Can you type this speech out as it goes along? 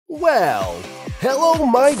Well, hello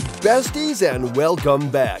my besties and welcome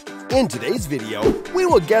back. In today's video, we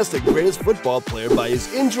will guess the greatest football player by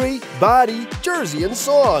his injury, body, jersey, and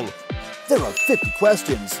song. There are 50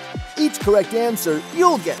 questions. Each correct answer,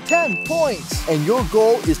 you'll get 10 points. And your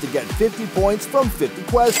goal is to get 50 points from 50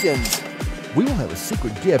 questions. We will have a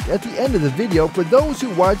secret gift at the end of the video for those who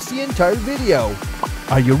watch the entire video.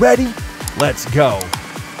 Are you ready? Let's go.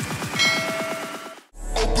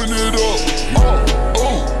 Open it up.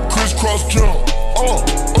 Crisscross jump.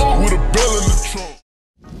 With a bell in the trunk.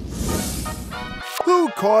 Who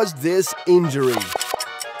caused this injury?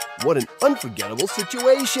 What an unforgettable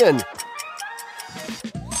situation.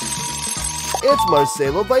 It's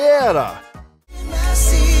Marcelo Vieira.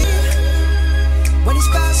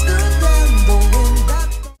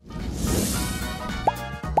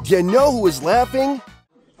 Do you know who is laughing?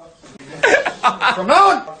 From now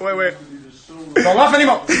on! Wait. Don't laugh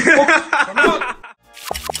anymore! From now on!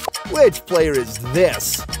 Which player is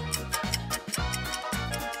this?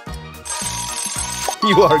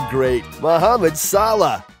 You are great. Mohamed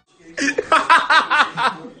Salah.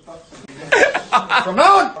 From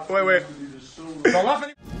now on! Wait. Don't laugh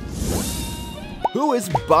anymore! Who is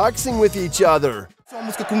boxing with each other? Uma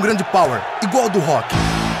música com grande power, igual do rock.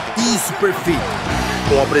 Isso, perfeito.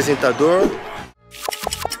 Com o apresentador.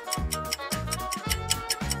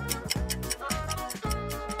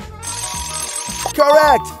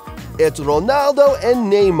 Correct! It's Ronaldo and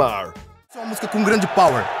Neymar. Uma música com grande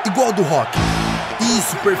power, igual do rock.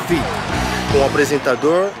 Isso, perfeito. Com o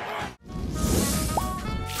apresentador.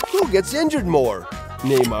 Who gets injured more?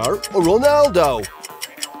 Neymar or Ronaldo?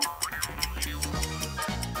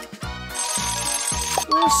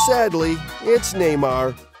 Well, sadly, it's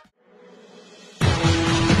Neymar.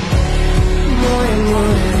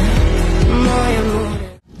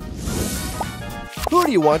 Who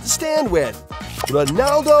do you want to stand with?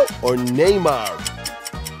 Ronaldo or Neymar?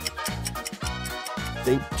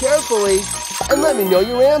 Think carefully and let me know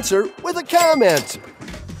your answer with a comment.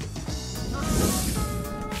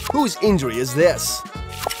 Whose injury is this?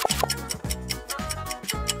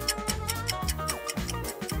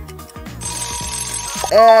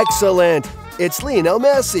 Excellent! It's Lionel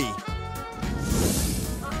Messi.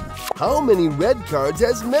 How many red cards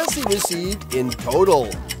has Messi received in total?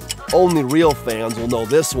 Only real fans will know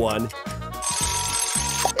this one.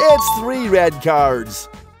 It's 3 red cards.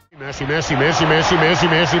 Messi,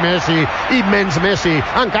 immens Messi,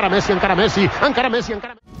 encara Messi.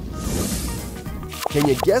 Can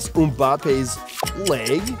you guess Mbappe's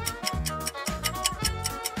leg?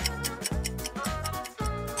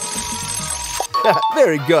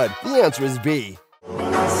 Very good. The answer is B.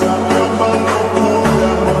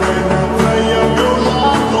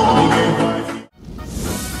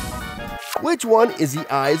 Which one is the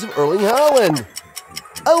eyes of Erling Haaland?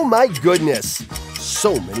 Oh my goodness,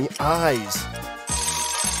 so many eyes.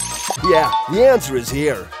 Yeah, the answer is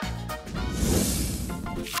here.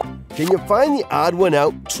 Can you find the odd one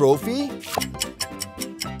out trophy?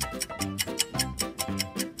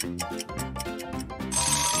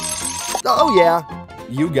 Oh yeah,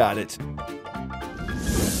 you got it.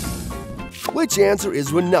 Which answer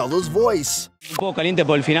is Ronaldo's voice? Un poco caliente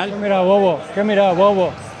por el final. ¿Qué mira, bobo? ¿Qué mira,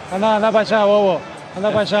 bobo? Anda para allá, bobo.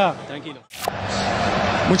 Anda para allá. Tranquilo.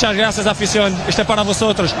 Muchas gracias, afición. Este es para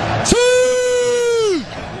vosotros. ¡Sí!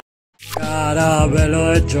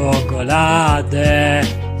 Caramelo de chocolate.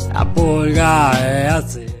 La pulga es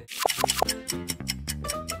así.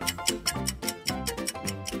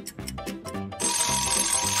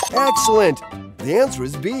 Excellent. The answer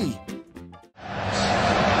is B.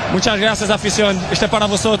 Muchas gracias, afición. Este es para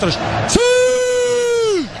vosotros. ¡Sí!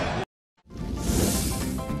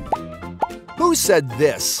 Who said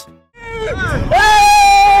this?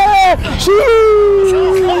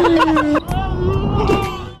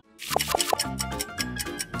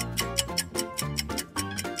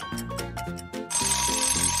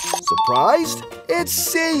 Surprised? It's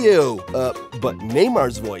See You, but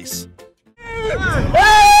Neymar's voice.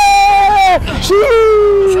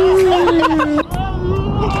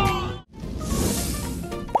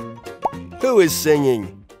 Who is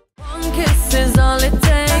singing? One kiss is all it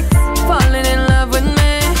takes. Falling in love with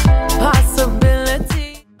me.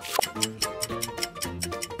 Possibility.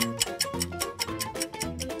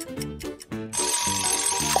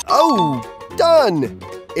 Oh, done!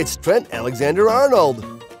 It's Trent Alexander-Arnold.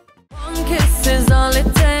 One kiss is all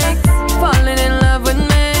it takes. Falling in love with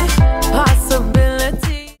me.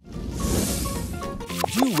 Possibility.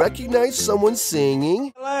 Do you recognize someone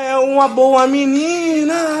singing? Ela é uma boa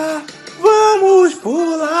menina. Vamos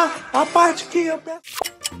pular a parte que eu peço.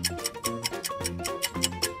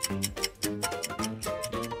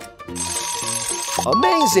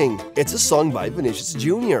 Amazing! It's a song by Vinicius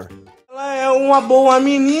Jr. Ela é uma boa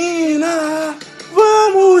menina.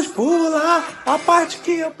 Vamos pular a parte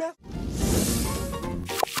que eu peço.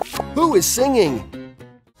 Who is singing?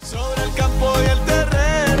 Sobre el campo y el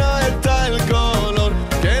terreno está el color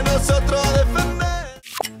que nosotros defendemos.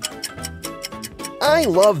 I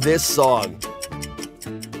love this song.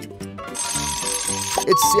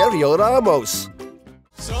 It's Sergio Ramos.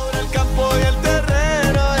 Sobre el campo y el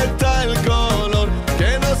terreno está el color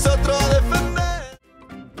que nosotros defendemos.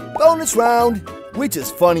 Bonus round. Which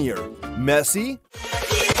is funnier, Messi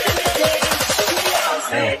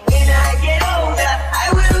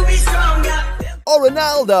or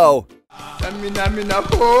Ronaldo? Zamina mina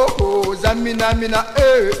ho ho, zamina mina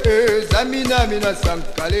zamina mina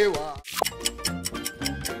sankalewa.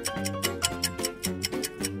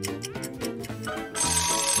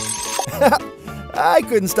 I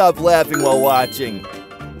couldn't stop laughing while watching.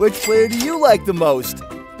 Which player do you like the most?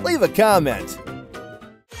 Leave a comment.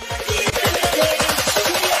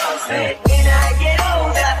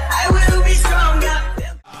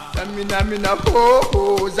 Zamina mina ho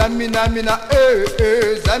ho, zamina mina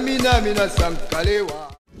zamina mina sankalewa.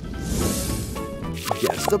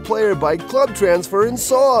 Guess the player by club transfer and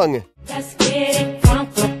song. Let's get it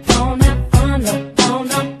crunk up on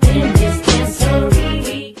up in this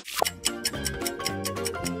dancery.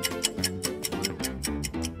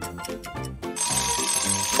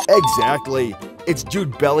 Exactly. It's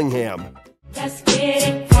Jude Bellingham. Let's get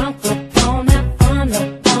it crunk up on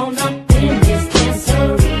up in this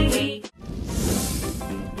dancery.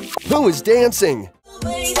 Who is dancing?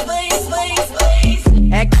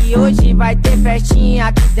 É que hoje vai ter festinha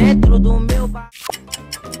aqui dentro do meu bar.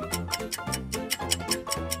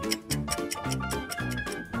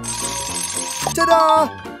 Ta-da!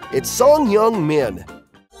 It's Song Young Min.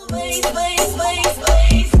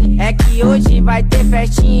 É que hoje vai ter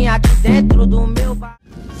festinha aqui dentro do meu bar.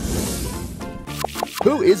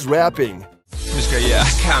 Who is rapping? مش جاي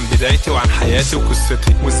احكي عن بدايتي وعن حياتي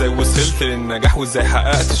وقصتي وازاي وصلت للنجاح وازاي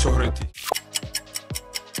حققت شهرتي.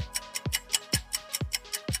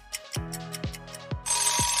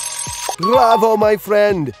 Bravo, my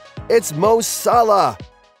friend! It's Mo Salah.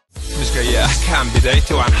 مش جاي احكي عن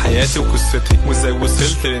بدايتي وعن حياتي وقصتي وازاي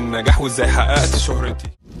وصلت للنجاح وازاي حققت شهرتي.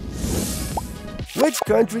 Which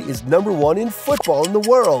country is #1 in football in the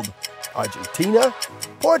world? Argentina,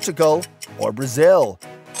 Portugal, or Brazil?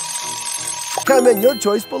 Comment your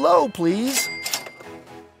choice below, please.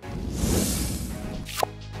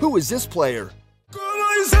 Who is this player?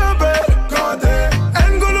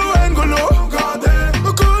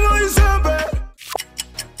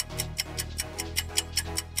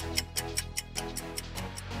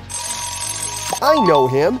 I know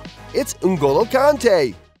him. It's N'Golo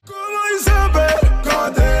Kante.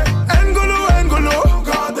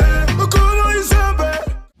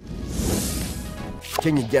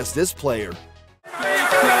 Can you guess this player?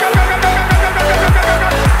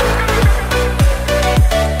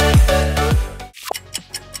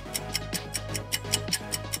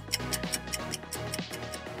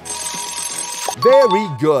 Very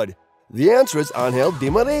good. The answer is Angel Di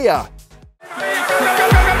Maria.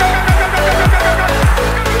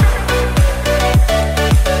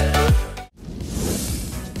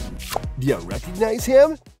 Do you recognize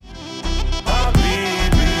him?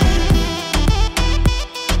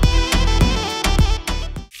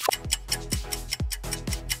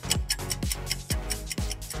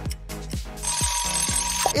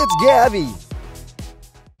 It's Gavi.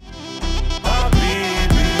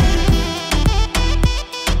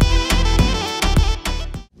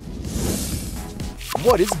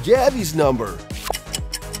 What is Gavi's number?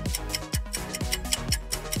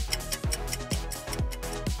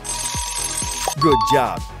 Good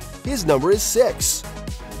job. His number is 6.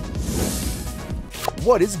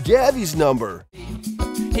 What is Gavi's number?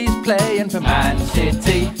 He's playing for Man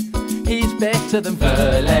City. He's better than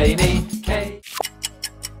Fellaini.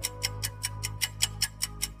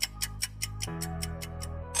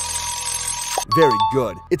 Very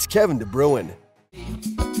good. It's Kevin De Bruyne.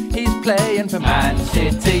 He's playing for Man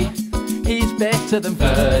City. He's better than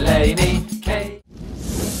Fellaini.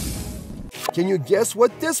 Can you guess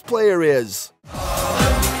what this player is?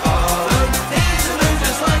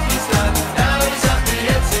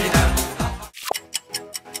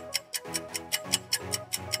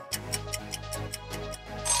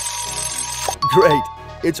 Great.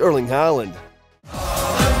 It's Erling Haaland.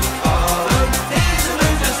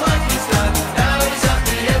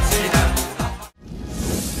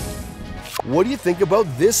 What do you think about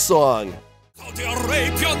this song? Saudi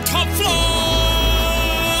Arabian top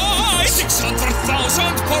fly,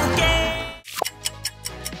 600,000 per day.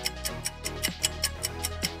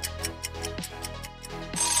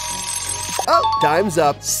 Time's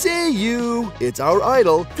up. See you. It's our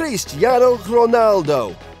idol, Cristiano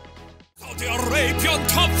Ronaldo. Saudi Arabian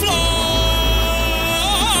top fly,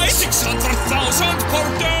 600,000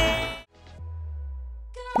 per day.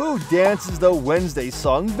 Who dances the Wednesday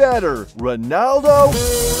song better, Ronaldo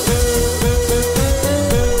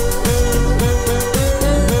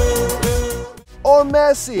or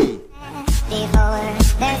Messi?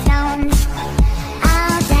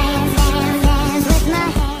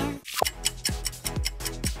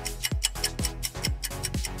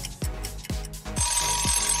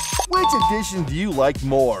 Which edition do you like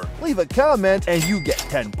more? Leave a comment and you get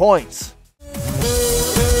 10 points.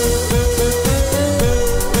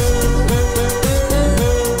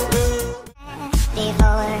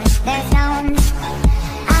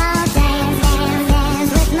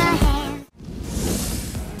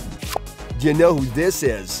 Do you know who this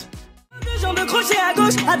is?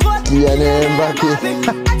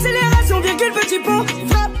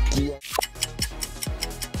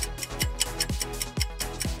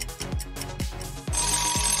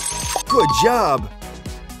 Good job!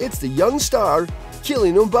 It's the young star,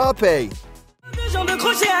 Kylian Mbappe.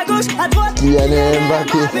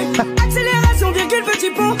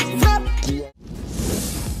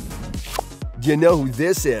 Do you know who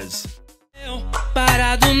this is?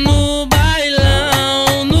 Parado no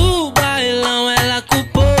bailão, ela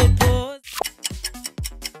culpou.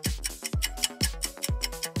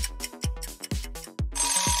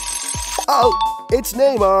 Oh, it's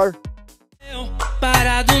Neymar.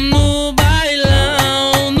 Parado no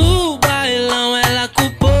bailão, ela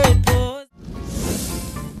culpou.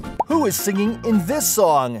 Who is singing in this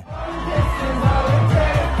song?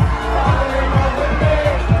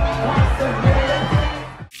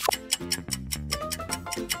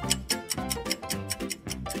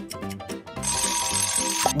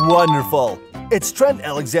 Wonderful! It's Trent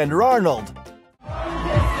Alexander-Arnold.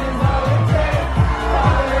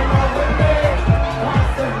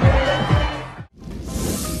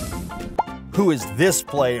 Who is this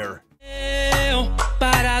player?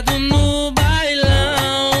 Parado no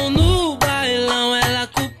bailão, ela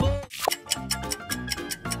culpou.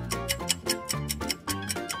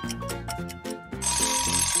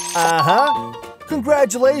 Uh-huh.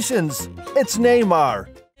 Congratulations! It's Neymar.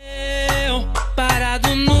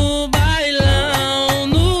 Parado no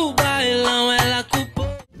bailão, ela culpou.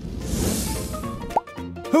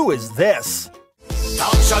 Who is this?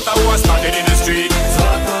 Shata was started in the street.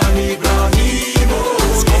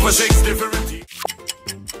 Score for 6 different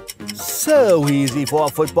teams. So easy for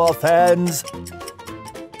football fans.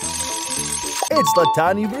 It's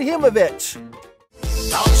Zlatan Ibrahimovic.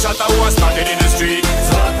 Shata was started in the street.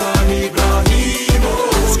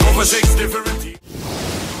 Score for 6 different teams.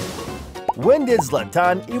 When did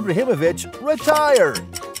Zlatan Ibrahimovic retire?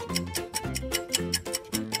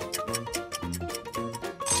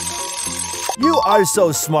 You are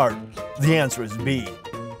so smart. The answer is B.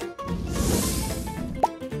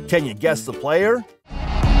 Can you guess the player?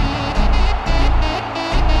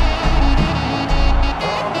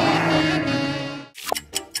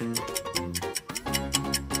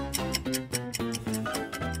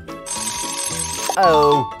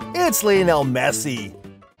 Oh, it's Lionel Messi.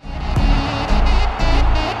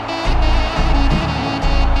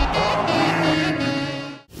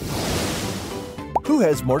 Who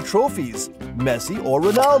has more trophies, Messi or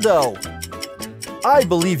Ronaldo? I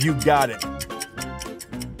believe you got it.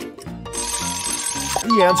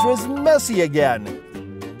 The answer is Messi again.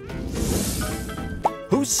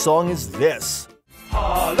 Whose song is this?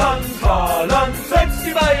 Haaland, selbst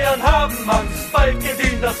die Bayern haben Angst, bald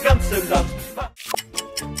gewinnt das ganze Land.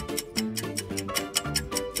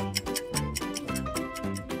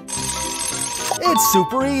 It's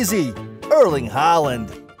super easy. Erling Haaland.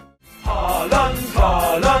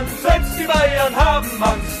 Haaland, selbst die Bayern haben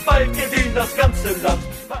Angst, bald gewinnt das ganze Land.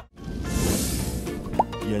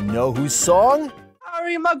 You know whose song?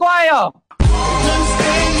 Harry Maguire.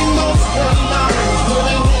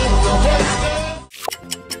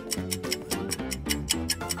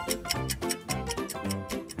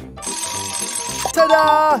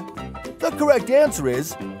 Ta-da! The correct answer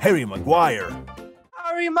is Harry Maguire.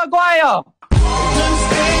 Harry Maguire.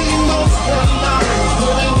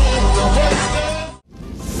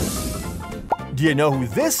 Do you know who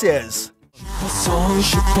this is?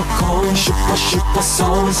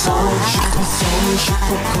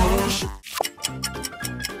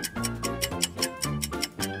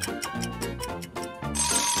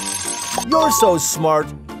 You're so smart.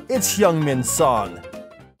 It's Heung-min's song.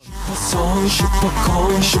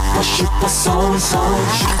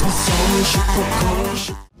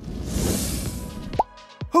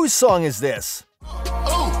 Whose song is this?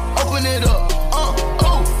 Open it up.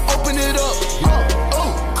 Open it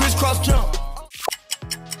up. Crisscross jump.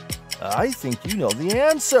 I think you know the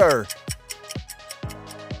answer.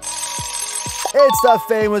 It's the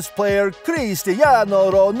famous player Cristiano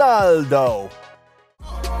Ronaldo.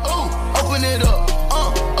 Open it up.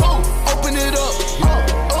 Open it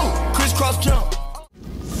up. Crisscross jump.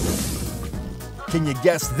 Can you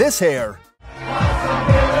guess this hair?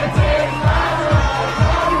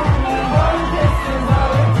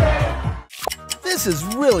 This is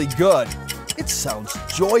really good. It sounds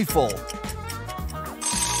joyful.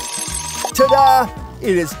 Ta-da!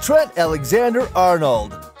 It is Trent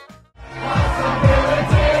Alexander-Arnold.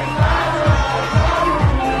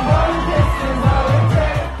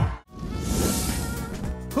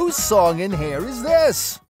 Whose song and hair is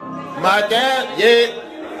this? Matin, yeah.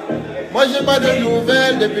 Moi j'ai pas de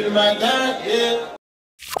nouvelles depuis le matin, yeah.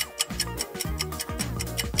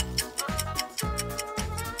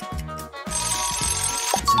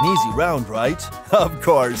 It's an easy round, right? Of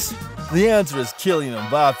course. The answer is Kylian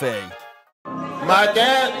Mbappe.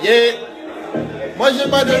 Matin, yeah. Moi j'ai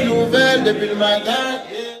pas de nouvelles depuis le matin,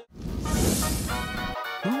 yeah.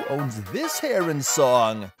 Who owns this hair and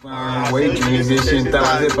song? Wait, musician,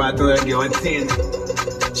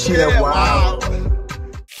 wow.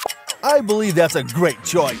 I believe that's a great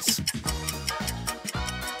choice.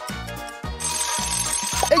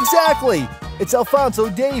 Exactly! It's Alphonso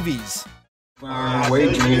Davies.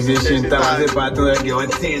 Wait, musician,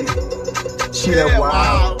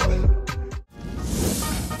 wow.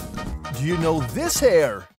 Do you know this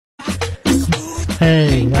hair?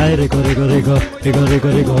 Hey, ay, rico, rico, rico, rico, rico,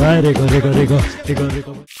 rico, ay, rico, rico, rico, rico,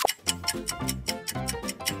 rico.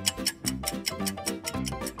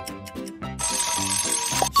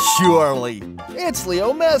 Surely, it's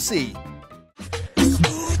Leo Messi.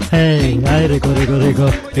 Hey, ay, rico, rico,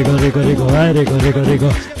 rico, rico, rico, rico, ay, rico, rico,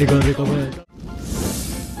 rico, rico, rico.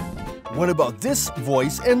 What about this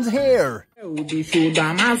voice and hair? O bicho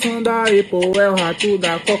da maçã da Apple é o rato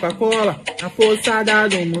da Coca-Cola, a forçada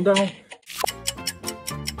do mundão.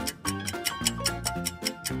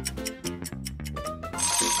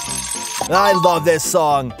 I love this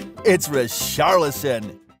song. It's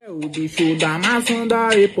Richarlison. O bicho da maçã da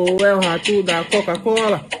Apple é o rato da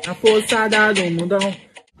Coca-Cola, a forçada do mundão.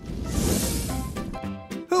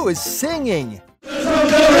 Who is singing?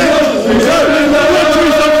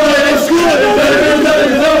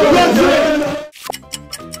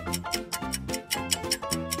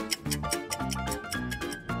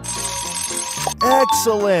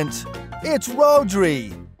 Excellent! It's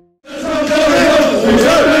Rodri.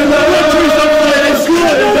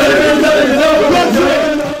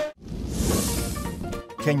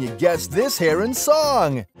 Can you guess this hair and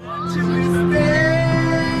song?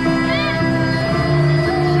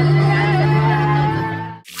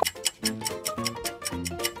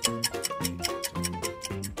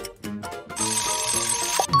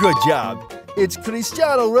 Good job. It's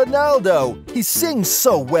Cristiano Ronaldo. He sings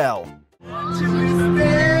so well.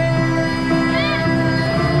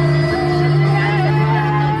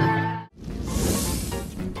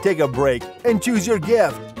 Take a break and choose your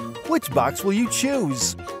gift. Which box will you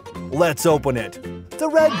choose? Let's open it. The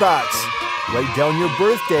red box. Write down your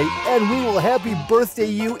birthday and we will happy birthday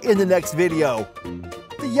you in the next video.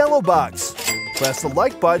 The yellow box. Press the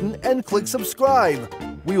like button and click subscribe.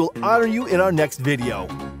 We will honor you in our next video.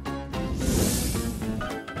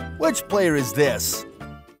 Which player is this?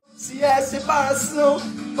 Se é separação,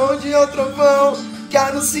 onde é o trovão que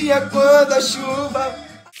anuncia quando a chuva.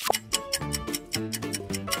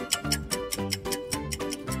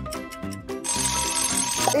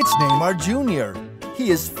 It's Neymar Jr.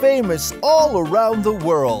 He is famous all around the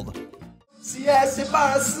world. Se é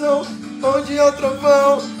separação, onde é o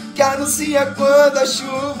trovão que anuncia quando a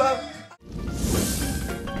chuva.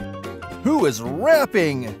 Who is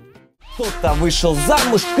rapping? Кто-то вышел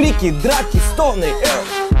замуж, крики, драки, стоны.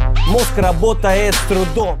 Мозг работает с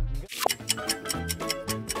трудом.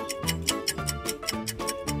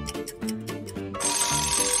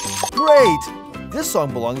 Great! This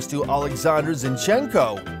song belongs to Alexander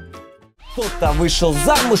Zinchenko. Кто-то вышел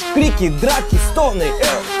замуж, крики, драки, стоны.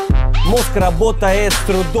 Мозг работает с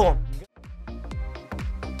трудом.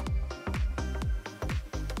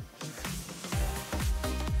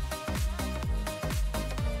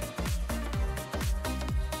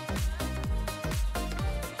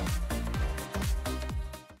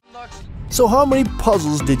 So how many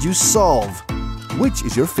puzzles did you solve? Which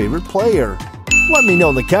is your favorite player? Let me know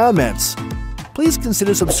in the comments. Please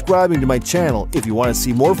consider subscribing to my channel if you want to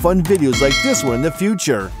see more fun videos like this one in the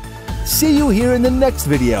future. See you here in the next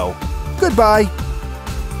video. Goodbye!